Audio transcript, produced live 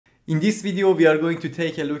In this video, we are going to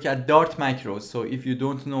take a look at Dart macros. So if you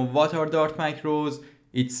don't know what are Dart macros,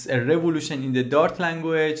 it's a revolution in the Dart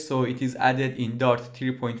language. So it is added in Dart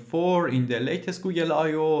 3.4 in the latest Google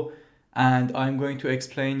I/O, and I'm going to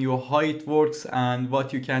explain you how it works and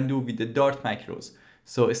what you can do with the Dart macros.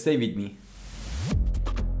 So stay with me.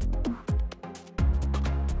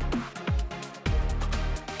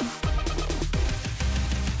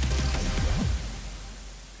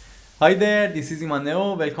 Hi there, this is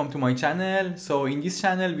Imaneo. Welcome to my channel. So in this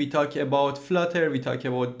channel we talk about Flutter, we talk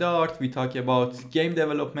about Dart, we talk about game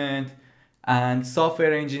development and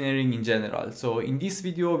software engineering in general. So in this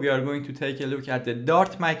video we are going to take a look at the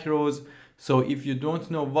Dart macros. So if you don't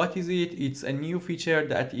know what is it, it's a new feature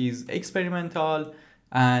that is experimental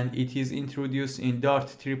and it is introduced in Dart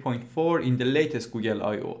 3.4 in the latest Google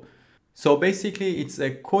I/O. So basically it's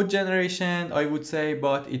a code generation, I would say,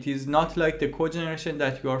 but it is not like the code generation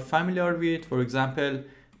that you are familiar with. For example,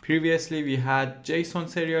 previously we had JSON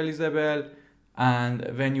serializable, and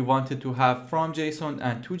when you wanted to have from JSON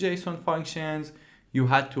and to JSON functions, you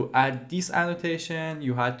had to add this annotation,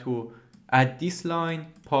 you had to add this line,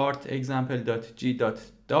 part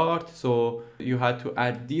example.g.dart. So you had to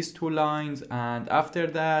add these two lines, and after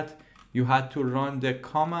that you had to run the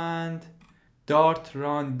command dart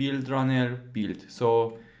run build runner build.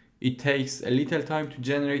 So it takes a little time to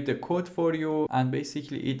generate the code for you, and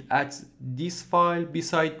basically it adds this file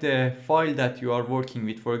beside the file that you are working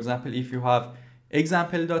with. For example, if you have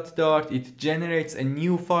example.dart, it generates a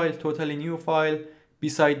new file, totally new file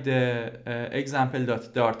beside the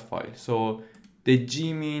example.dart file. So the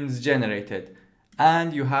G means generated,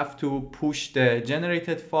 and you have to push the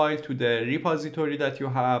generated file to the repository that you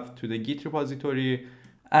have, to the Git repository.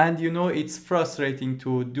 And you know, it's frustrating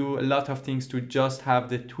to do a lot of things to just have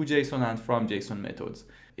the toJSON and fromJSON methods.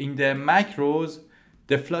 In the macros,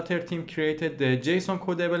 the Flutter team created the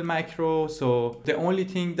JsonCodable macro. So the only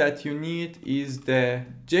thing that you need is the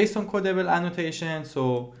JsonCodable annotation.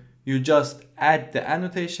 So you just add the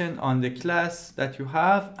annotation on the class that you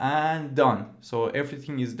have and done. So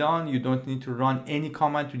everything is done. You don't need to run any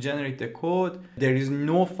command to generate the code. There is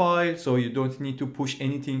no file, so you don't need to push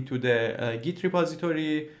anything to the Git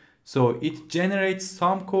repository. So it generates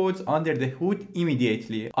some codes under the hood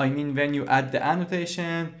immediately. I mean, when you add the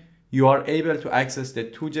annotation, you are able to access the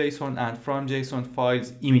toJSON and fromJSON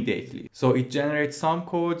files immediately. So it generates some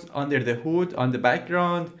codes under the hood on the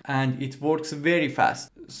background, and it works very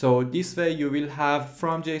fast. So this way you will have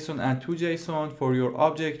fromJSON and toJSON for your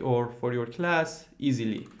object or for your class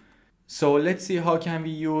easily. So let's see how can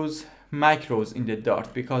we use macros in the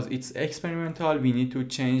Dart. Because it's experimental, we need to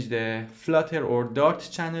change the Flutter or Dart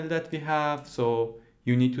channel that we have. So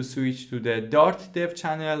you need to switch to the Dart dev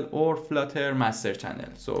channel or Flutter master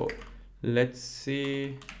channel. So let's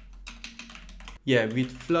see. Yeah,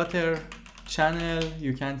 with Flutter channel,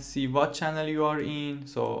 you can see what channel you are in.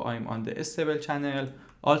 So I'm on the stable channel.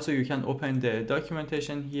 Also, you can open the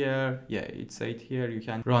documentation here. Yeah, it said here you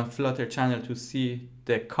can run Flutter channel to see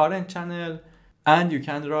the current channel, and you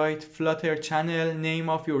can write Flutter channel name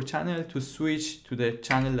of your channel to switch to the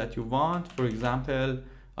channel that you want. For example,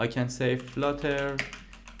 I can say Flutter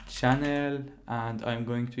channel, and I'm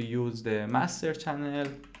going to use the master channel.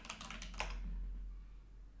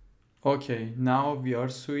 Okay, now we are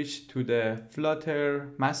switched to the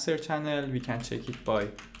Flutter master channel. We can check it by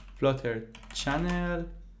Flutter channel.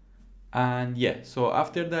 And yeah, so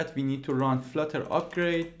after that we need to run Flutter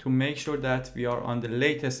upgrade to make sure that we are on the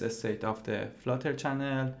latest state of the Flutter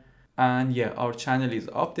channel. And yeah, our channel is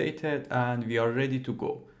updated and we are ready to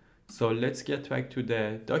go. So let's get back to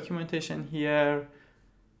the documentation here.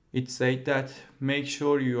 It said that make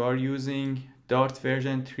sure you are using Dart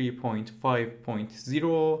version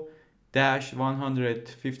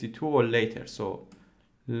 3.5.0-152 or later. So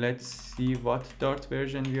let's see what Dart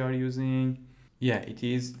version we are using. Yeah, it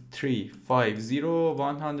is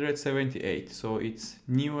 3.5.0-178. So it's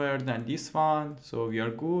newer than this one. So we are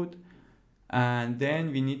good. And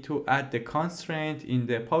then we need to add the constraint in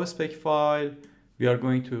the PubSpec file. We are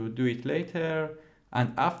going to do it later.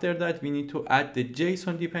 And after that, we need to add the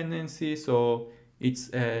JSON dependency. So it's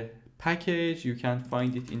a package. You can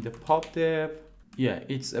find it in the pubdev. Yeah,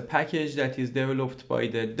 it's a package that is developed by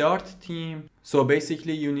the Dart team. So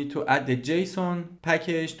basically you need to add the JSON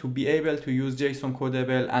package to be able to use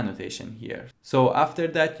JsonCodable annotation here. So after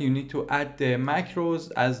that, you need to add the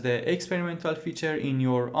macros as the experimental feature in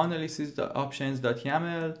your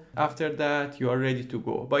analysis.options.yaml. After that, you are ready to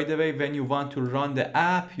go. By the way, when you want to run the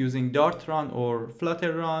app using Dart run or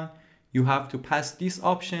Flutter run, you have to pass this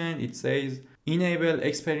option. It says enable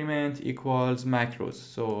experiment equals macros.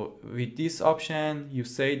 So with this option, you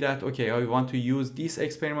say that, okay, I want to use this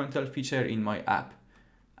experimental feature in my app.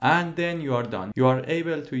 And then you are done. You are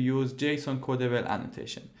able to use JsonCodable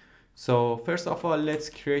annotation. So first of all, let's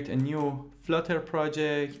create a new Flutter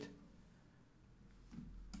project.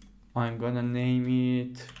 I'm gonna name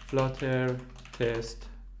it Flutter test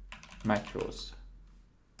macros.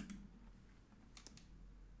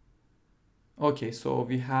 Okay, so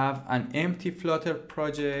we have an empty Flutter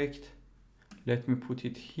project. Let me put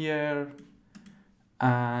it here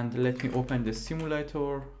and let me open the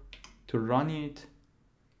simulator to run it.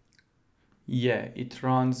 Yeah, it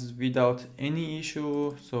runs without any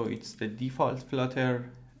issue. So it's the default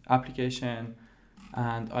Flutter application,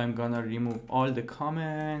 and I'm gonna remove all the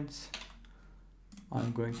comments.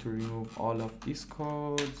 I'm going to remove all of these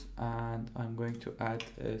codes, and I'm going to add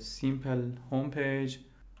a simple home page.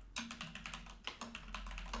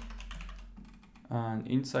 And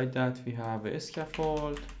inside that we have a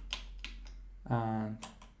scaffold, and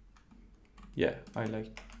yeah, I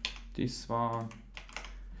like this one.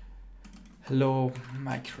 Hello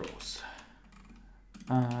macros,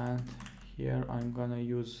 and here I'm gonna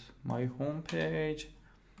use my home page.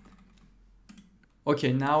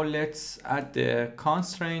 Okay, now let's add the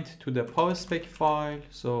constraint to the PubSpec file.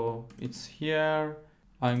 So it's here.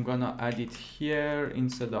 I'm gonna add it here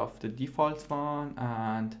instead of the default one,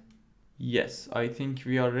 and yes, I think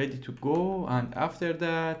we are ready to go. And after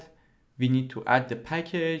that, we need to add the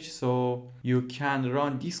package. So you can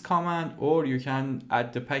run this command or you can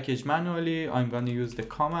add the package manually. I'm going to use the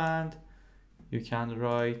command. You can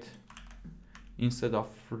write, instead of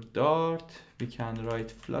Dart, we can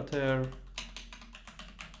write Flutter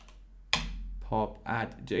pub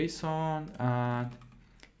add JSON. And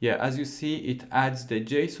yeah, as you see, it adds the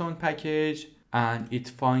JSON package and it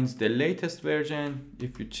finds the latest version.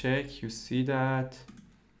 If you check, you see that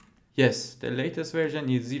yes, the latest version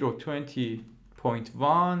is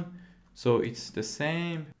 0.20.1, so it's the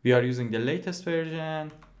same. We are using the latest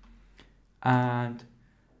version, and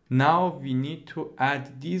now we need to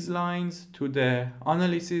add these lines to the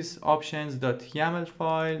analysis options.yaml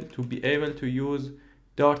file to be able to use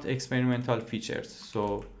Dart experimental features.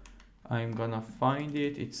 So I'm gonna find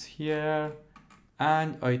it, it's here,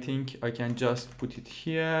 and I think I can just put it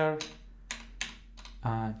here.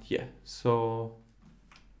 And yeah, so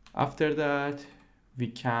after that, we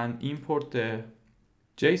can import the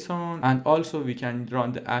JSON, and also we can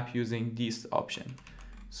run the app using this option.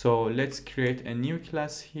 So let's create a new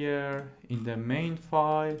class here. In the main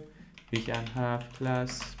file, we can have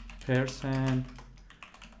class person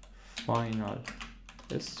final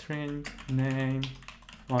string name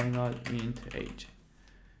final int age.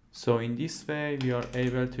 So in this way, we are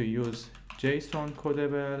able to use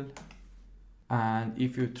JsonCodable. And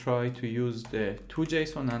if you try to use the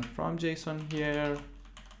toJSON and fromJSON here,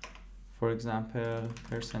 for example,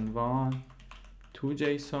 person1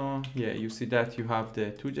 toJSON, yeah, you see that you have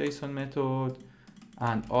the toJSON method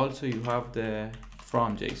and also you have the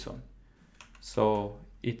fromJSON. So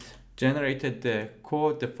it generated the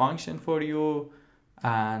code, the function for you,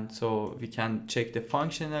 and so we can check the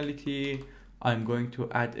functionality. I'm going to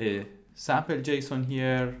add a sample JSON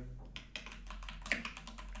here.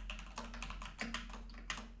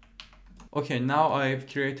 Okay, now I've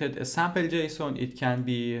created a sample JSON. It can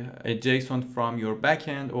be a JSON from your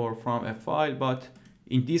backend or from a file, but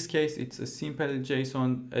in this case, it's a simple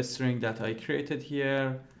JSON string that I created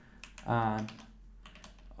here, and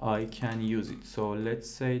I can use it. So let's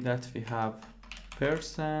say that we have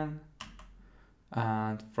person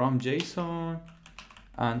and from JSON,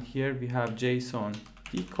 and here we have JSON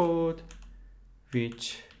decode,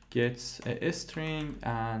 which gets a string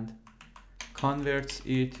and converts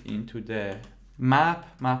it into the map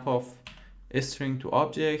of a string to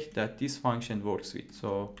object that this function works with.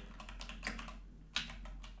 So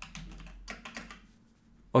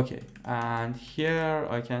okay, and here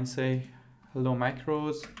I can say hello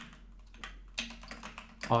macros,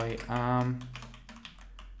 I am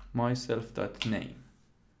myself.name.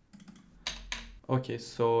 Okay,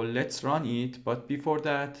 so let's run it, but before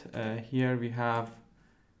that, here we have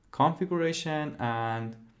configuration,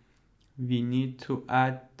 and we need to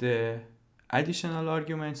add the additional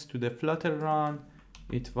arguments to the Flutter run.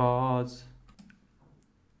 It was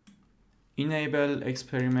enable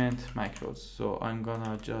experiment macros. So I'm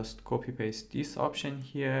gonna just copy paste this option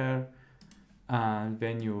here, and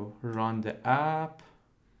when you run the app,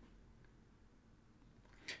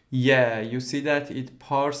 yeah, you see that it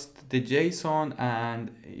parsed the JSON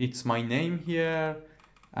and it's my name here,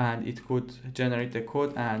 and it could generate the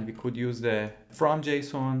code, and we could use the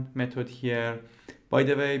fromJSON method here. By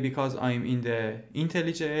the way, because I'm in the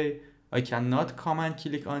IntelliJ, I cannot command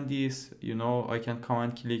click on this. I can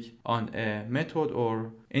command click on a method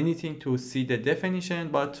or anything to see the definition,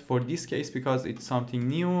 but for this case, because it's something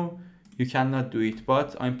new, you cannot do it.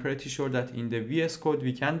 But I'm pretty sure that in the VS Code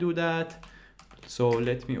we can do that. So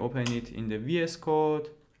let me open it in the VS Code.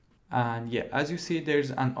 And yeah, as you see,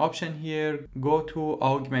 there's an option here, go to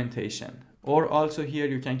augmentation. Or also here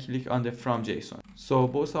you can click on the from JSON. So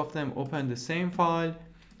both of them open the same file.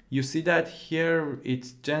 You see that here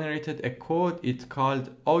it generated a code. It's called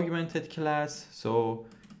augmented class. So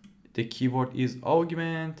the keyword is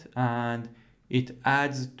augment, and it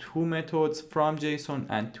adds two methods, from JSON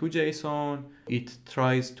and to JSON. It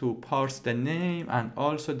tries to parse the name and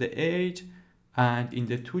also the age. And in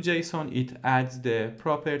the to JSON, it adds the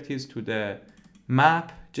properties to the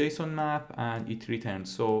map, JSON map, and it returns.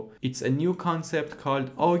 So it's a new concept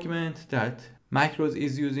called augment that Macros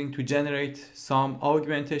is using to generate some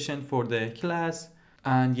augmentation for the class.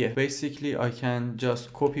 And yeah, basically I can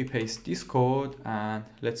just copy paste this code, and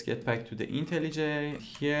let's get back to the IntelliJ.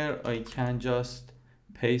 Here I can just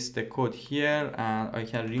paste the code here, and I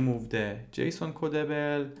can remove the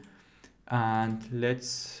JsonCodable, and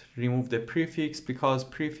let's remove the prefix, because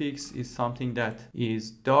prefix is something that is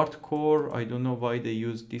Dart core. I don't know why they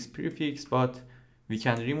use this prefix, but we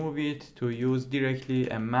can remove it to use directly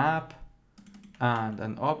a map and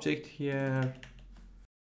an object here.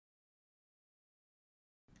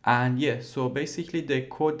 And yeah, so basically the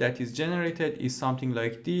code that is generated is something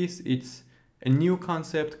like this. It's a new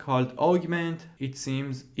concept called augment. It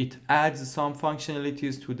seems it adds some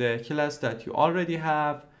functionalities to the class that you already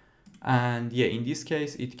have. And yeah, in this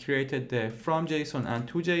case, it created the from JSON and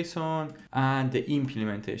to JSON and the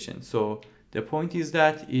implementation. So the point is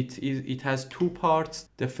that it has two parts.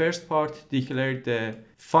 The first part declared the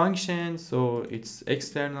function, so it's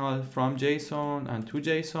external from JSON and to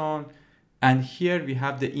JSON. And here we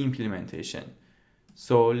have the implementation.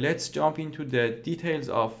 So let's jump into the details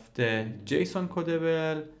of the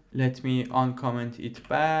JsonCodable. Let me uncomment it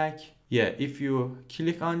back. Yeah, if you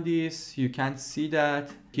click on this, you can see that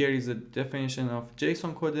here is a definition of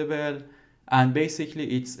JsonCodable, and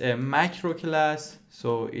basically it's a macro class.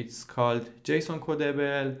 So it's called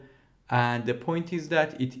JsonCodable, and the point is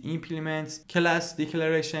that it implements class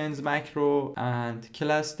declarations macro and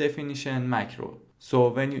class definition macro. So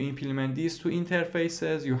when you implement these two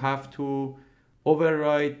interfaces, you have to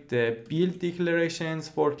override the build declarations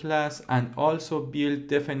for class and also build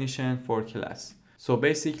definition for class. So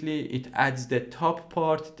basically it adds the top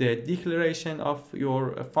part, the declaration of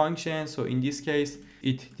your function. So in this case,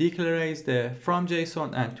 it declares the from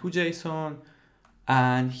JSON and to JSON.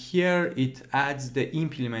 And here it adds the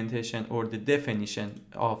implementation or the definition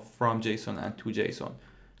of from JSON and to JSON.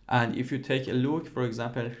 And if you take a look, for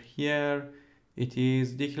example, here it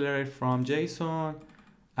is declared from JSON,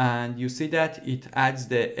 and you see that it adds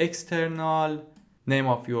the external name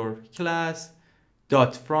of your class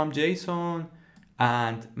dot from JSON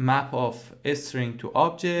and map of string to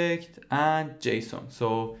object and JSON.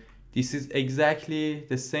 So this is exactly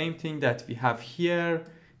the same thing that we have here.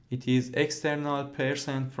 It is external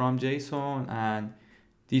person from JSON and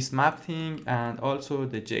this map thing and also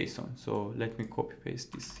the JSON. So let me copy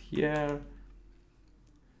paste this here.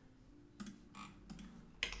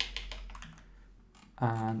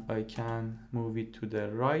 And I can move it to the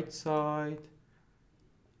right side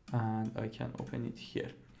and I can open it here.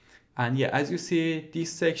 And yeah, as you see,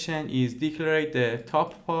 this section is declared the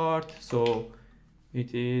top part. So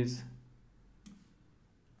it is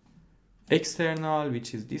external,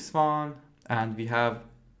 which is this one. And we have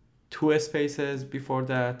two spaces before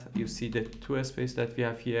that. You see the two spaces that we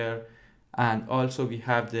have here. And also we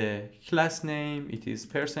have the class name. It is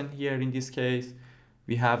person here in this case.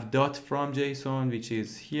 We have dot from JSON, which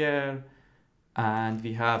is here. And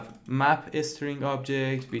we have map string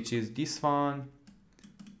object, which is this one.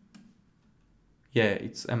 Yeah,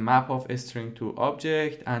 it's a map of a string to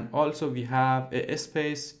object. And also we have a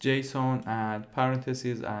space, JSON, and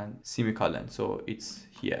parentheses and semicolon. So it's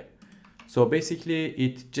here. So basically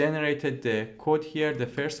it generated the code here, the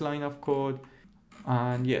first line of code.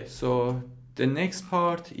 And yeah, so the next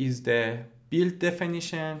part is the build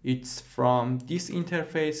definition. It's from this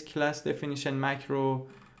interface, class definition macro.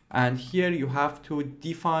 And here you have to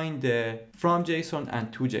define the from JSON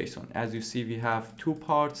and to JSON. As you see, we have two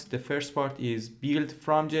parts. The first part is build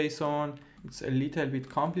from JSON. It's a little bit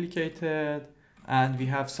complicated. And we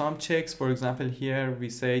have some checks. For example, here we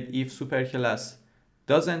said if superclass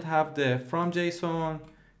doesn't have the from JSON,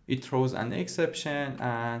 it throws an exception.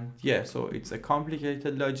 And yeah, so it's a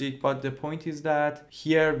complicated logic. But the point is that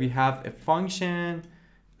here we have a function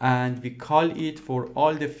and we call it for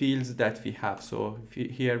all the fields that we have. So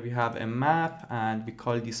here we have a map and we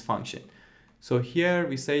call this function. So here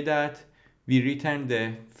we say that we return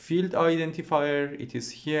the field identifier. It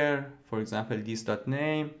is here, for example,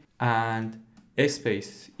 this.name, and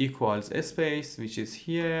space equals space, which is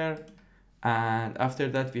here. And after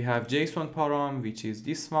that we have JSON param, which is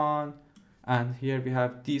this one. And here we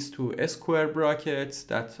have these two square brackets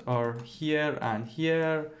that are here and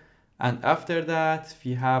here. And after that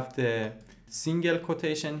we have the single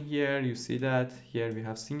quotation here. You see that here we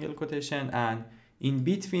have single quotation, and in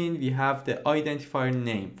between we have the identifier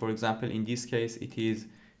name. For example, in this case it is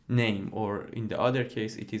name, or in the other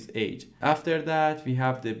case it is age. After that we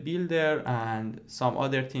have the builder and some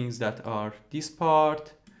other things that are this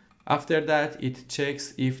part. After that it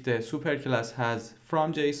checks if the superclass has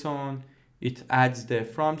from JSON. It adds the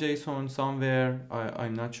from JSON somewhere.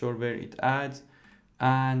 I'm not sure where it adds.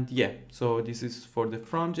 And yeah, so this is for the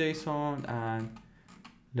from JSON. And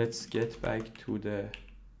let's get back to the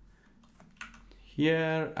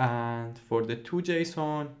here. And for the to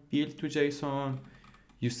JSON, build to JSON,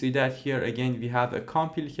 you see that here again we have a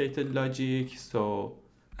complicated logic. So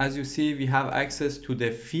as you see, we have access to the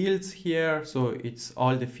fields here. So it's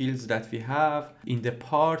all the fields that we have. In the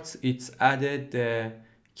parts, it's added the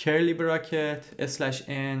curly bracket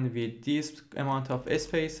 /n with this amount of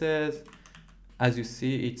spaces. As you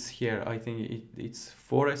see, it's here. I think it's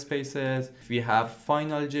 4 spaces. We have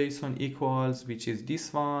final JSON equals, which is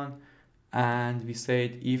this one. And we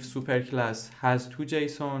said if superclass has 2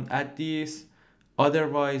 JSON, add this.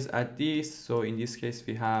 Otherwise, add this. So in this case,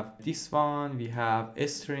 we have this one. We have a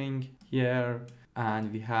string here,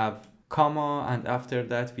 and we have comma. And after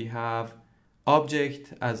that, we have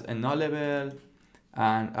object as a nullable.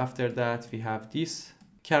 And after that, we have these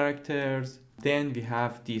characters. Then we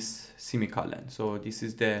have this semicolon. So this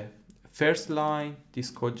is the first line.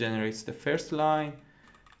 This code generates the first line.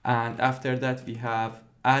 And after that, we have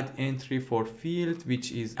add entry for field,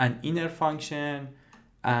 which is an inner function.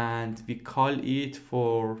 And we call it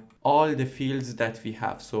for all the fields that we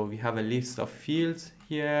have. So we have a list of fields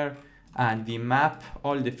here, and we map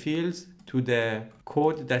all the fields to the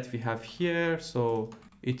code that we have here. So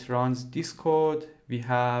it runs this code. We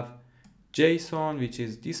have JSON, which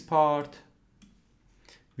is this part.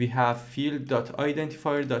 We have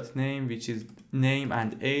field.identifier.name, which is name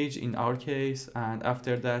and age in our case. And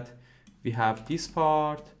after that, we have this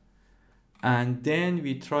part. And then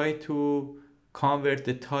we try to convert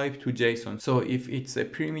the type to JSON. So if it's a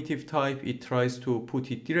primitive type, it tries to put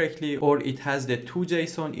it directly, or it has the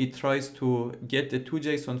to_JSON, it tries to get the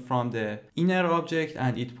to_JSON from the inner object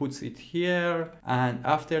and it puts it here. And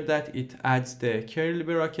after that, it adds the curly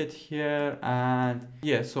bracket here. And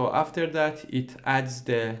yeah, so after that, it adds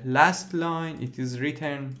the last line. It is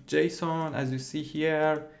return JSON, as you see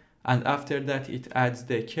here. And after that, it adds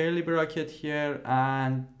the curly bracket here.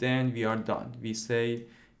 And then we are done. We say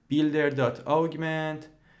builder.augment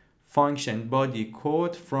function body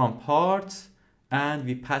code from parts, and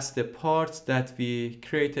we pass the parts that we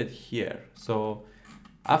created here. So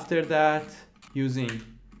after that, using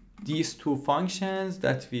these two functions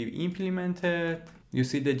that we implemented, you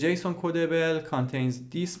see the JsonCodable contains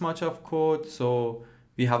this much of code. So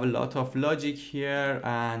we have a lot of logic here,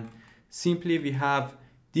 and simply we have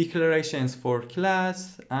declarations for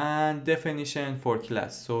class and definition for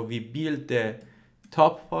class. So we build the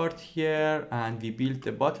top part here and we build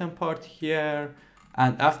the bottom part here,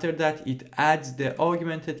 and after that it adds the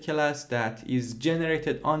augmented class that is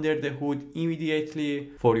generated under the hood immediately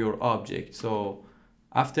for your object. So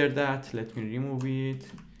after that, let me remove it.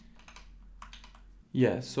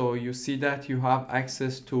 Yeah, so you see that you have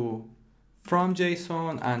access to from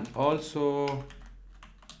JSON and also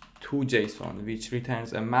to JSON, which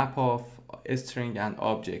returns a map of a string and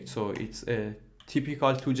object. So it's a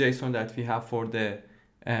typical to JSON that we have for the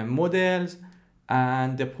models.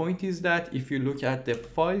 And the point is that if you look at the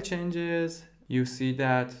file changes, you see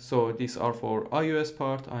that, so these are for iOS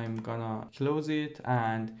part. I'm gonna close it,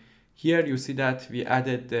 and here you see that we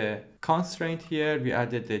added the constraint here, we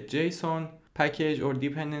added the JSON package or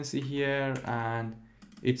dependency here, and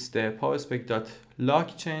it's the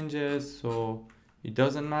powspec.lock changes, so it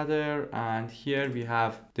doesn't matter. And here we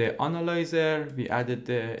have the analyzer, we added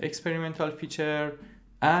the experimental feature.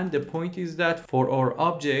 And the point is that for our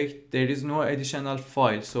object, there is no additional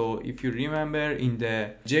file. So if you remember, in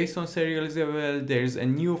the JSON serializable, there is a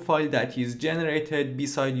new file that is generated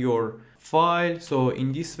beside your file. So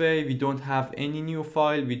in this way, we don't have any new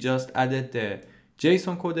file. We just added the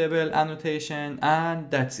JsonCodable annotation,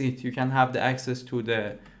 and that's it. You can have the access to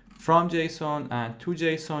the from JSON and to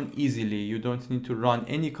JSON easily. You don't need to run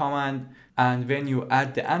any command, and when you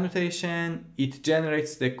add the annotation, it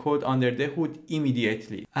generates the code under the hood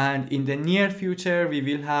immediately. And in the near future, we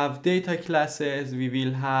will have data classes, we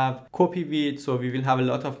will have copy width, so we will have a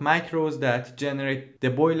lot of macros that generate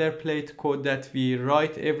the boilerplate code that we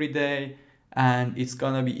write every day, and it's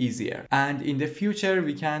gonna be easier. And in the future,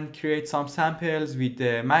 we can create some samples with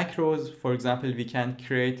the macros. For example, we can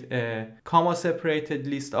create a comma separated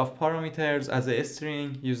list of parameters as a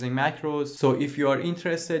string using macros. So if you are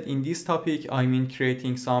interested in this topic, I mean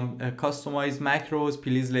creating some customized macros,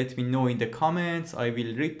 please let me know in the comments. I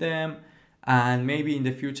will read them, and maybe in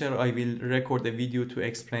the future I will record a video to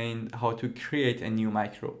explain how to create a new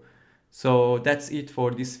macro. So that's it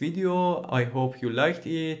for this video. I hope you liked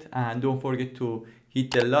it, and don't forget to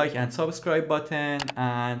hit the like and subscribe button,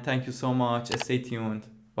 and thank you so much. Stay tuned.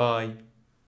 Bye.